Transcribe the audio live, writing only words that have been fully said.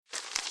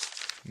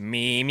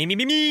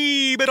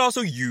Me, but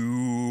also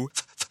you.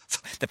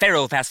 The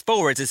Pharaoh fast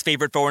forwards his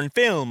favorite foreign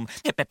film,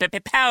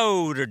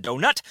 Powder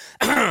Donut.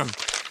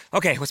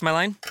 Okay, what's my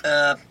line?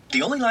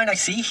 The only line I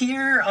see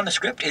here on the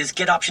script is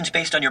get options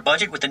based on your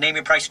budget with the Name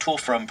Your Price tool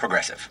from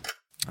Progressive.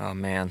 Oh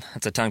man,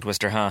 that's a tongue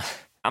twister, huh?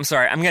 I'm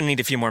sorry, I'm gonna need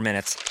a few more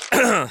minutes.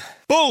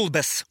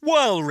 Bulbous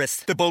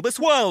Walrus, the Bulbous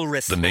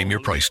Walrus. The Name Your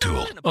Price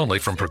tool, only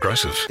from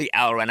Progressive. The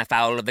owl ran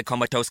afoul of the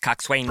comatose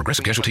coxswain.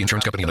 Progressive Casualty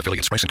Insurance Company and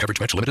affiliates. Price and coverage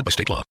match limited by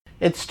state law.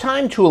 It's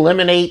time to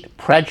eliminate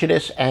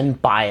prejudice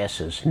and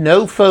biases.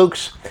 No,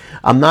 folks,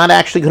 I'm not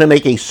actually going to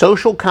make a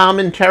social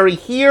commentary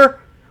here,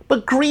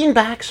 but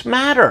greenbacks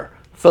matter.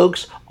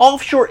 Folks,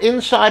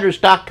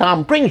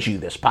 OffshoreInsiders.com brings you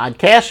this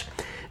podcast.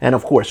 And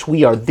of course,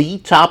 we are the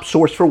top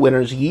source for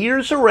winners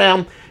years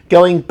around.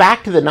 Going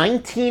back to the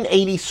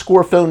 1980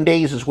 Scorephone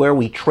days is where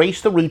we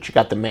trace the roots. You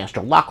got the master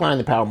lock line,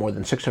 the power of more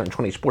than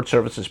 620 sports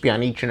services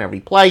behind each and every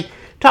play.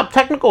 Top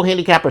technical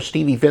handicapper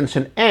Stevie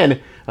Vincent and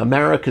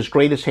America's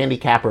greatest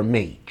handicapper,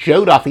 me,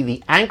 Joe Duffy,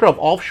 the anchor of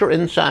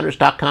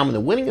OffshoreInsiders.com and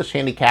the winningest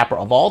handicapper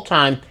of all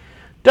time,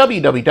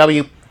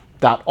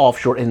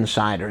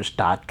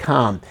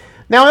 www.offshoreinsiders.com.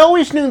 Now, I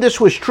always knew this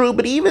was true,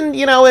 but even,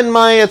 in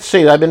my,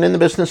 I've been in the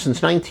business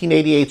since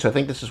 1988, so I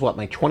think this is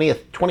my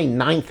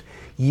 29th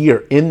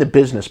year in the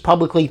business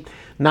publicly.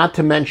 Not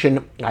to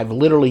mention, I've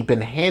literally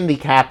been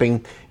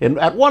handicapping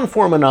at one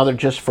form or another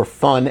just for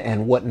fun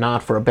and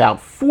whatnot for about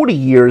 40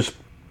 years.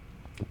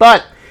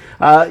 But,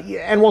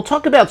 and we'll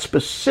talk about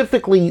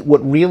specifically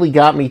what really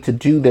got me to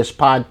do this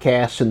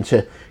podcast and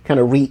to kind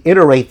of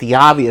reiterate the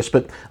obvious,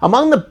 but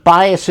among the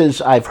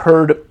biases I've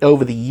heard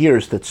over the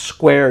years that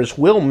squares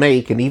will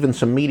make, and even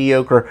some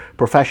mediocre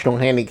professional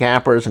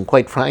handicappers, and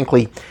quite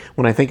frankly,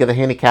 when I think of the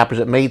handicappers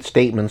that made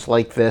statements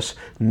like this,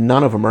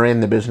 none of them are in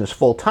the business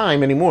full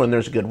time anymore, and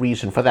there's a good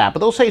reason for that. But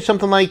they'll say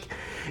something like,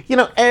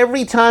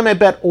 every time I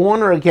bet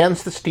on or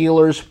against the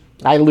Steelers,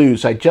 I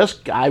lose.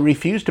 I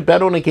refuse to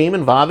bet on a game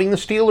involving the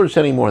Steelers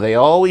anymore. They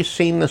always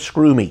seem to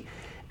screw me.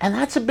 And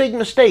that's a big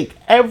mistake.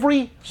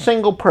 Every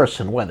single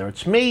person, whether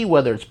it's me,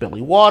 whether it's Billy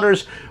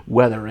Waters,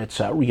 whether it's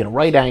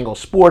Right Angle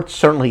Sports,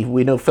 certainly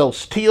we know Phil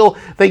Steele,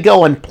 they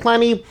go on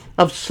plenty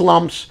of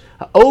slumps.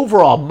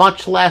 Overall,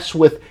 much less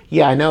with,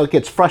 I know it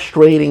gets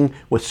frustrating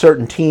with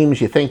certain teams.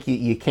 You think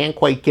you can't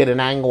quite get an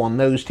angle on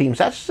those teams.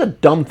 That's just a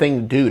dumb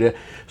thing to do, to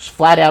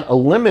flat out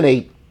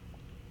eliminate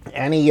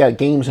any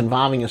games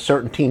involving a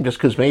certain team just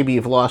because maybe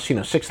you've lost,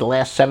 6 of the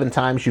last 7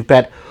 times you've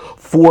bet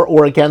for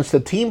or against the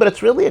team. But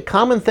it's really a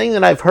common thing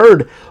that I've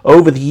heard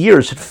over the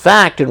years. In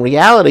fact, in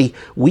reality,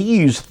 we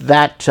use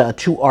that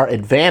to our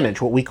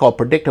advantage, what we call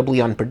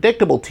predictably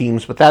unpredictable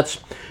teams. But that's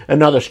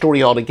another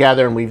story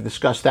altogether, and we've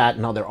discussed that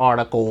in other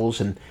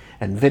articles and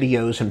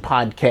videos and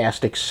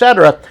podcasts,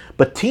 etc.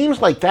 But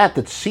teams like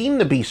that seem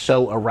to be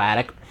so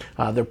erratic,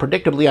 they're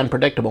predictably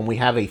unpredictable, and we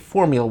have a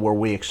formula where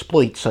we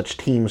exploit such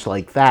teams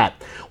like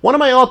that. One of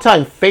my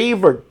all-time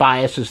favorite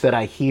biases that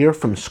I hear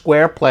from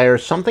square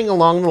players, something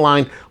along the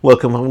line,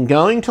 look, if I'm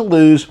going to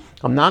lose,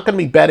 I'm not going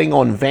to be betting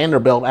on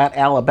Vanderbilt at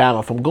Alabama.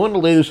 If I'm going to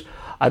lose,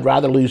 I'd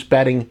rather lose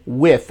betting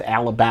with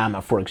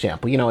Alabama, for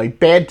example. A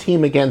bad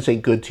team against a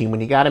good team.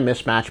 When you got a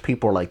mismatch,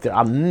 people are like,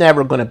 I'm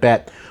never going to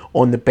bet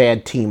on the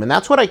bad team. And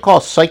that's what I call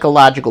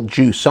psychological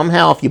juice.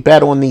 Somehow, if you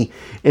bet on the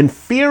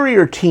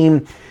inferior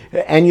team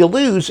and you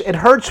lose, it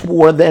hurts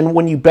more than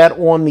when you bet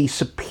on the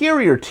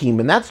superior team,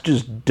 and that's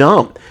just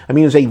dumb.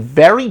 As a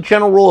very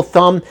general rule of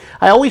thumb,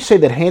 I always say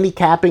that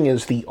handicapping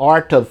is the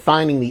art of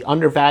finding the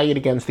undervalued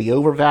against the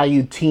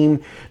overvalued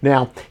team.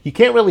 Now, you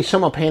can't really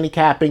sum up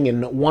handicapping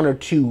in 1 or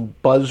 2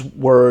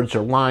 buzzwords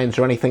or lines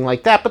or anything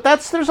like that, but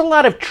there's a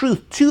lot of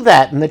truth to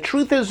that, and the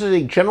truth is, as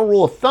a general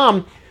rule of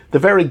thumb, the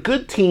very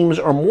good teams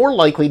are more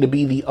likely to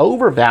be the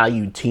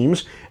overvalued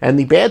teams, and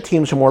the bad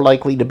teams are more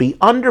likely to be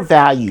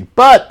undervalued.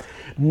 But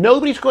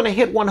nobody's going to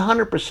hit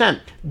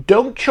 100%.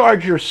 Don't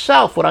charge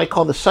yourself what I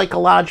call the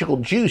psychological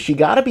juice. You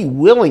got to be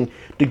willing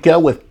to go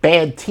with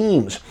bad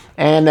teams.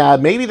 And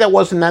maybe that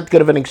wasn't that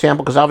good of an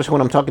example, because obviously when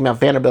I'm talking about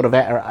Vanderbilt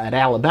at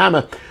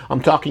Alabama,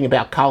 I'm talking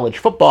about college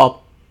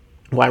football.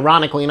 Well,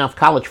 ironically enough,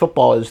 college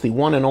football is the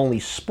one and only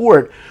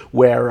sport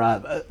where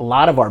a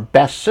lot of our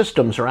best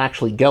systems are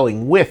actually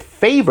going with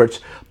favorites.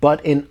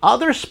 But in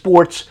other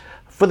sports,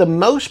 for the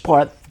most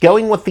part,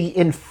 going with the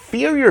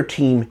inferior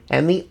team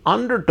and the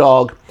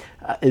underdog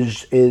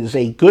is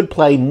a good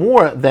play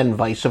more than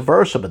vice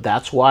versa. But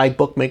that's why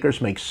bookmakers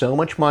make so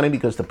much money,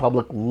 because the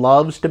public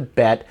loves to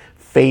bet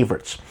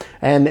favorites.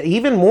 And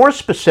even more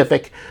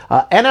specific,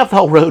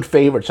 NFL road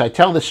favorites. I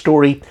tell this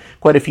story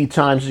quite a few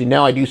times. As you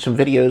know, I do some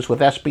videos with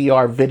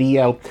SBR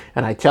Video,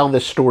 and I tell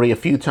this story a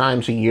few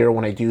times a year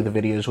when I do the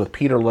videos with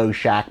Peter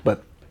Loshak.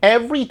 But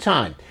every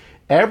time,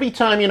 I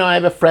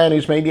have a friend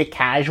who's maybe a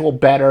casual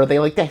bettor. They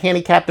like to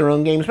handicap their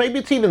own games. Maybe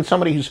it's even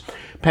somebody who's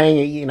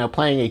playing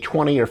a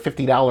 $20 or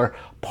 $50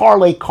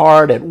 parlay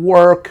card at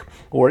work,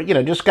 or,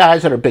 just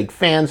guys that are big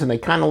fans and they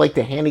kind of like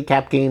to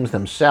handicap games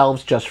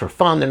themselves just for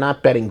fun. They're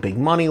not betting big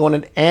money on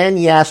it.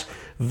 And yes,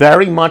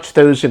 very much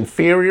those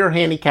inferior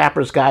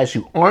handicappers, guys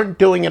who aren't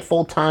doing it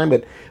full time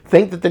but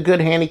think that they're good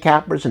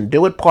handicappers and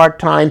do it part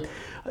time.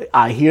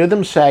 I hear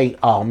them say,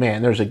 oh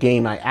man, there's a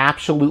game I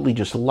absolutely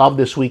just love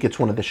this week. It's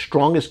one of the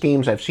strongest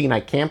games I've seen. I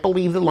can't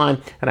believe the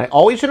line. And I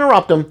always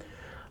interrupt them.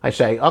 I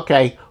say,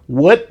 okay,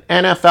 what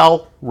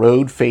NFL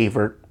road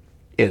favorite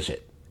is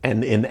it?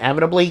 And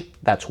inevitably,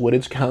 that's what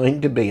it's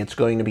going to be. It's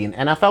going to be an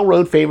NFL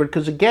road favorite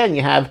because, again,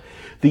 you have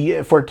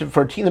for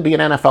a team to be an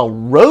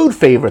NFL road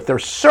favorite, they're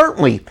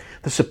certainly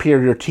the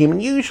superior team.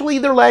 And usually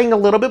they're laying a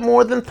little bit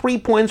more than 3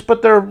 points,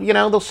 but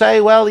they'll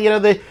say, well,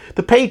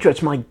 the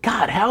Patriots, my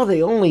God, how are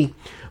they only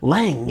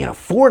laying,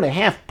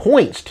 4.5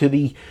 points to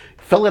the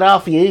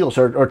Philadelphia Eagles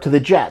or to the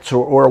Jets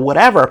or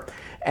whatever.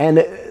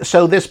 And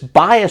so this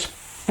bias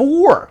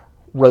for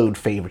road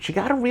favorites, you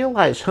got to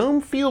realize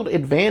home field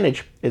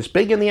advantage is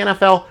big in the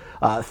NFL.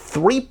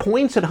 3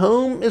 points at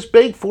home is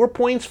big, 4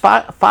 points,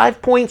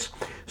 5 points.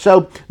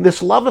 So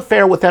this love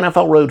affair with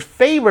NFL road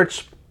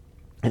favorites,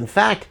 in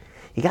fact,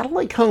 you got to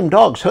like home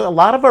dogs. A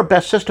lot of our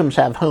best systems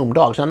have home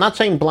dogs. I'm not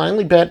saying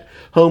blindly bet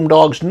home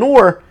dogs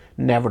nor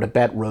never to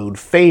bet road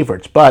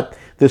favorites, but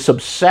this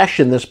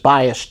obsession, this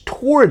bias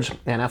towards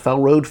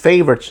NFL road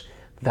favorites,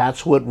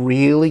 that's what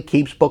really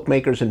keeps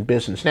bookmakers in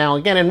business. Now,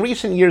 again, in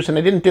recent years, and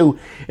I didn't do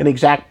an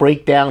exact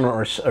breakdown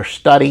or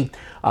study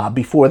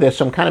before this,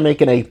 I'm kind of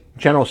making a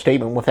general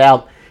statement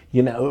without,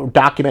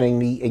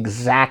 documenting the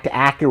exact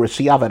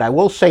accuracy of it. I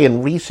will say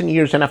in recent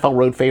years, NFL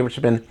road favorites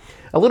have been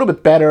a little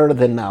bit better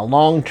than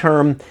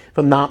long-term, if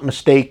I'm not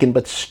mistaken,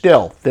 but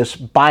still, this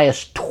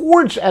bias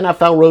towards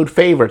NFL road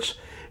favorites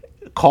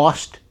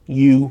cost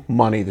you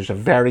money. There's a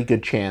very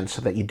good chance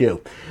that you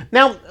do.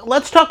 Now,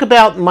 let's talk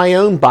about my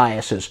own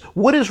biases.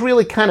 What has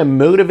really kind of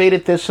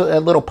motivated this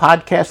little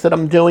podcast that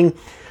I'm doing?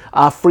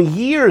 For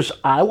years,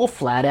 I will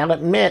flat out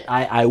admit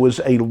I was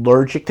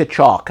allergic to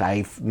chalk.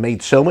 I've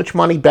made so much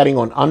money betting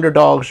on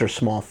underdogs or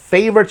small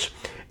favorites.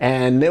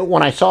 And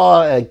when I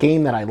saw a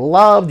game that I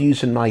loved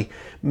using my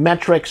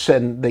metrics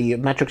and the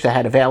metrics I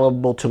had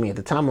available to me at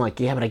the time, I'm like,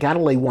 yeah, but I got to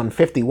lay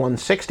 150,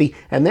 160.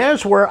 And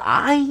there's where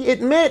I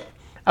admit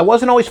I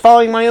wasn't always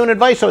following my own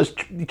advice. I was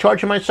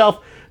charging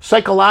myself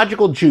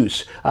psychological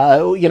juice.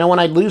 When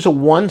I lose a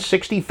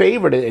 160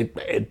 favorite,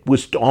 it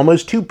was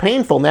almost too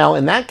painful. Now,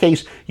 in that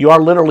case, you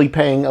are literally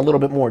paying a little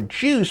bit more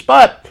juice.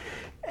 But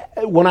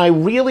when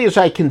as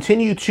I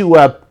continue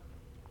to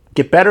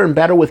get better and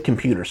better with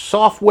computer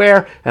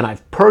software, and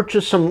I've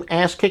purchased some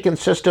ass-kicking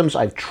systems,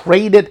 I've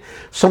traded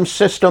some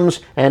systems,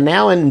 and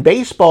now in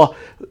baseball,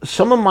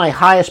 some of my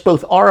highest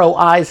both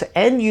ROIs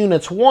and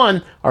units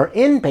won are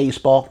in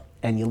baseball.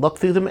 And you look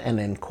through them, and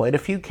in quite a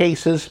few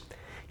cases,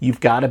 you've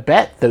got to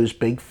bet those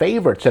big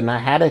favorites. And I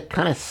had to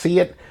kind of see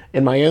it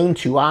in my own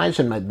two eyes,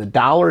 and the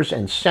dollars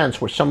and cents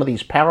where some of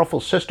these powerful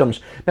systems,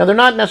 now they're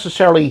not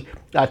necessarily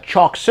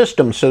chalk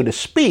systems, so to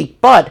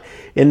speak, but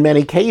in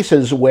many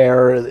cases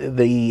where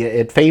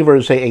it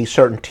favors a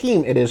certain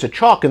team, it is a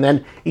chalk. And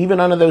then even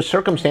under those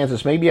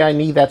circumstances, maybe I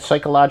need that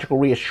psychological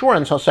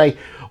reassurance. I'll say,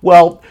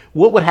 well,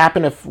 what would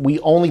happen if we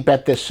only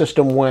bet this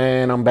system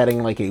when I'm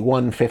betting like a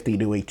 150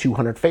 to a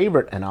 200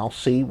 favorite? And I'll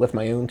see with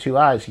my own two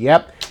eyes,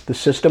 yep, the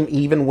system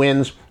even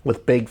wins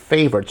with big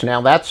favorites.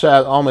 Now, that's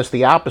almost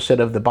the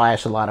opposite of the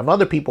bias a lot of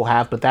other people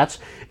have, but that's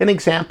an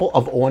example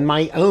of on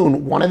my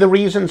own. One of the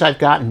reasons I've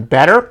gotten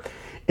better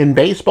in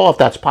baseball, if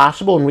that's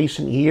possible in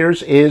recent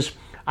years, is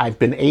I've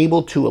been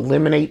able to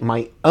eliminate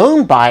my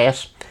own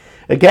bias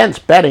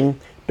against betting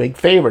big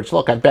favorites.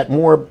 Look, I've bet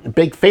more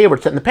big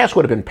favorites that in the past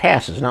would have been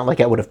passes. Not like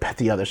I would have bet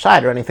the other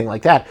side or anything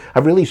like that.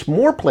 I've released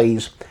more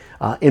plays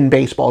in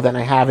baseball than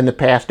I have in the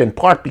past, in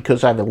part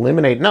because I've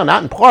eliminated, no,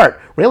 not in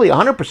part, really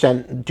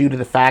 100% due to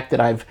the fact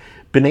that I've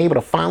been able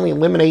to finally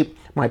eliminate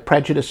my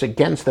prejudice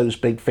against those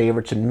big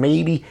favorites and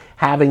maybe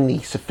having the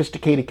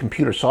sophisticated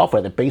computer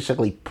software that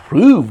basically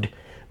proved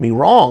me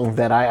wrong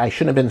that I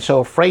shouldn't have been so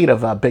afraid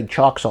of big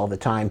chalks all the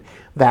time.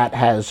 That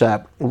has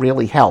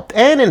really helped.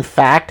 And in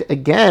fact,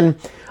 again,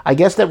 I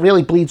guess that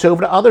really bleeds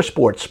over to other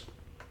sports.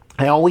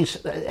 I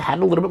always had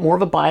a little bit more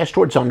of a bias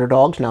towards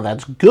underdogs. Now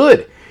that's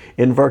good.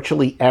 In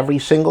virtually every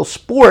single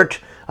sport,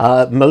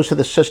 most of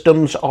the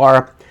systems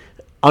are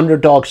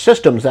underdog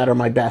systems that are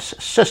my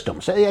best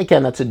systems.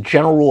 Again, that's a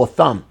general rule of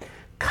thumb.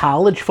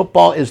 College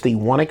football is the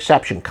one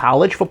exception.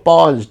 College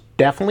football has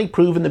definitely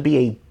proven to be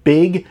a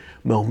big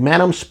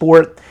momentum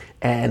sport,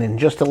 and in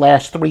just the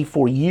last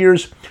 3-4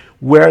 years,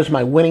 whereas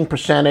my winning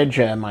percentage,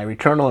 my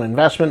return on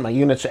investment, my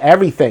units,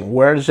 everything,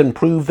 where has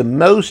improved the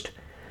most?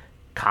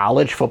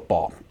 College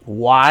football.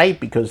 Why?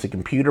 Because the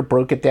computer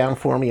broke it down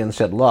for me and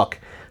said, look,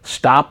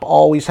 stop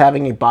always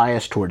having a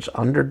bias towards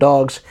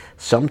underdogs.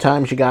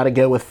 Sometimes you got to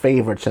go with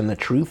favorites. And the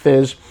truth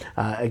is,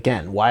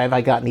 again, why have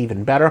I gotten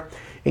even better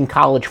in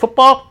college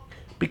football?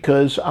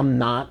 Because I'm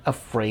not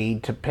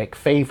afraid to pick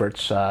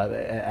favorites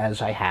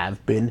as I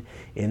have been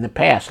in the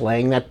past.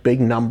 Laying that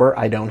big number,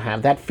 I don't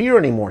have that fear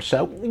anymore.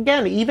 So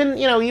again,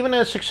 even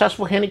a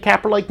successful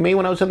handicapper like me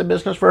when I was in the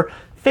business for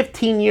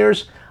 15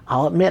 years,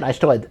 I'll admit I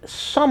still had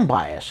some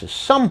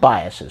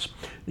biases.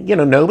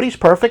 Nobody's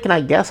perfect, and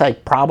I guess I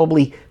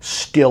probably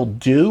still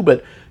do,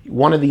 but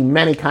one of the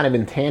many kind of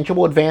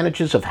intangible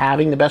advantages of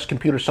having the best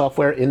computer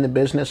software in the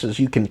business is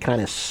you can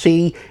kind of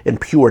see in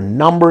pure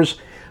numbers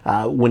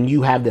when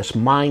you have this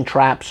mind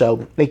trap.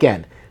 So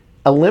again,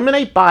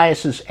 eliminate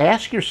biases.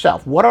 Ask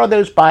yourself, what are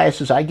those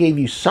biases? I gave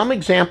you some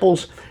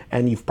examples,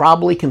 and you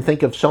probably can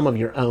think of some of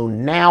your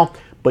own now,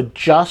 but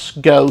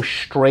just go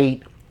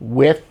straight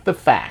with the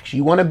facts.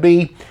 You want to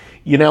be,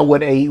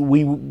 what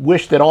we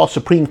wish that all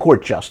Supreme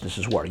Court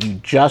justices were. You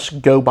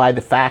just go by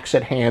the facts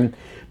at hand,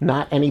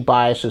 not any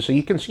biases. So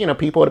you can see,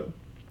 people at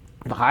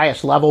the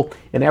highest level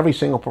in every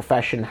single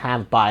profession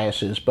have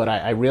biases, but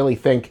I really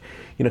think,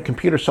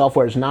 computer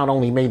software has not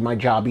only made my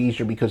job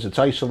easier because it's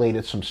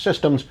isolated some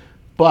systems,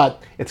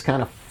 but it's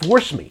kind of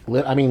forced me,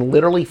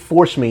 literally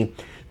forced me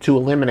to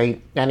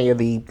eliminate any of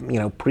the,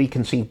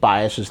 preconceived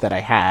biases that I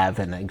have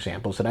and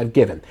examples that I've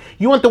given.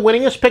 You want the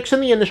winningest picks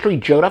in the industry?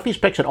 Joe Duffy's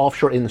picks at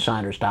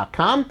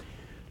offshoreinsiders.com.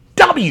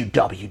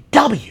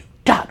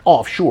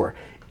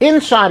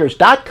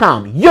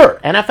 www.offshoreinsiders.com. Your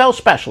NFL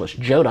specialist,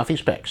 Joe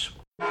Duffy's picks.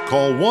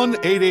 Call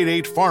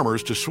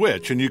 1-888-FARMERS to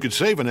switch, and you could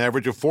save an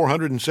average of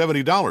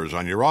 $470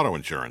 on your auto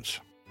insurance.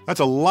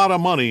 That's a lot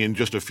of money in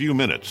just a few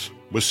minutes.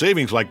 With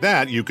savings like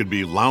that, you could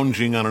be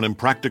lounging on an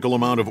impractical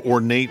amount of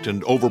ornate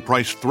and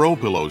overpriced throw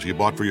pillows you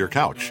bought for your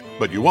couch.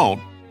 But you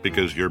won't,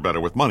 because you're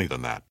better with money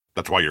than that.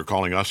 That's why you're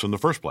calling us in the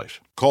first place.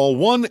 Call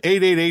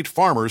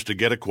 1-888-FARMERS to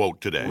get a quote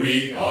today.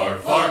 We are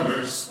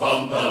farmers.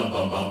 Bum, bum,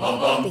 bum, bum, bum,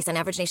 bum. Based on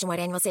average nationwide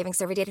annual savings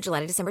survey data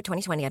July to December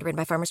 2020. Underwritten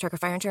by Farmers Trucker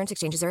Fire Insurance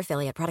Exchanges or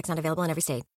affiliate. Products not available in every state.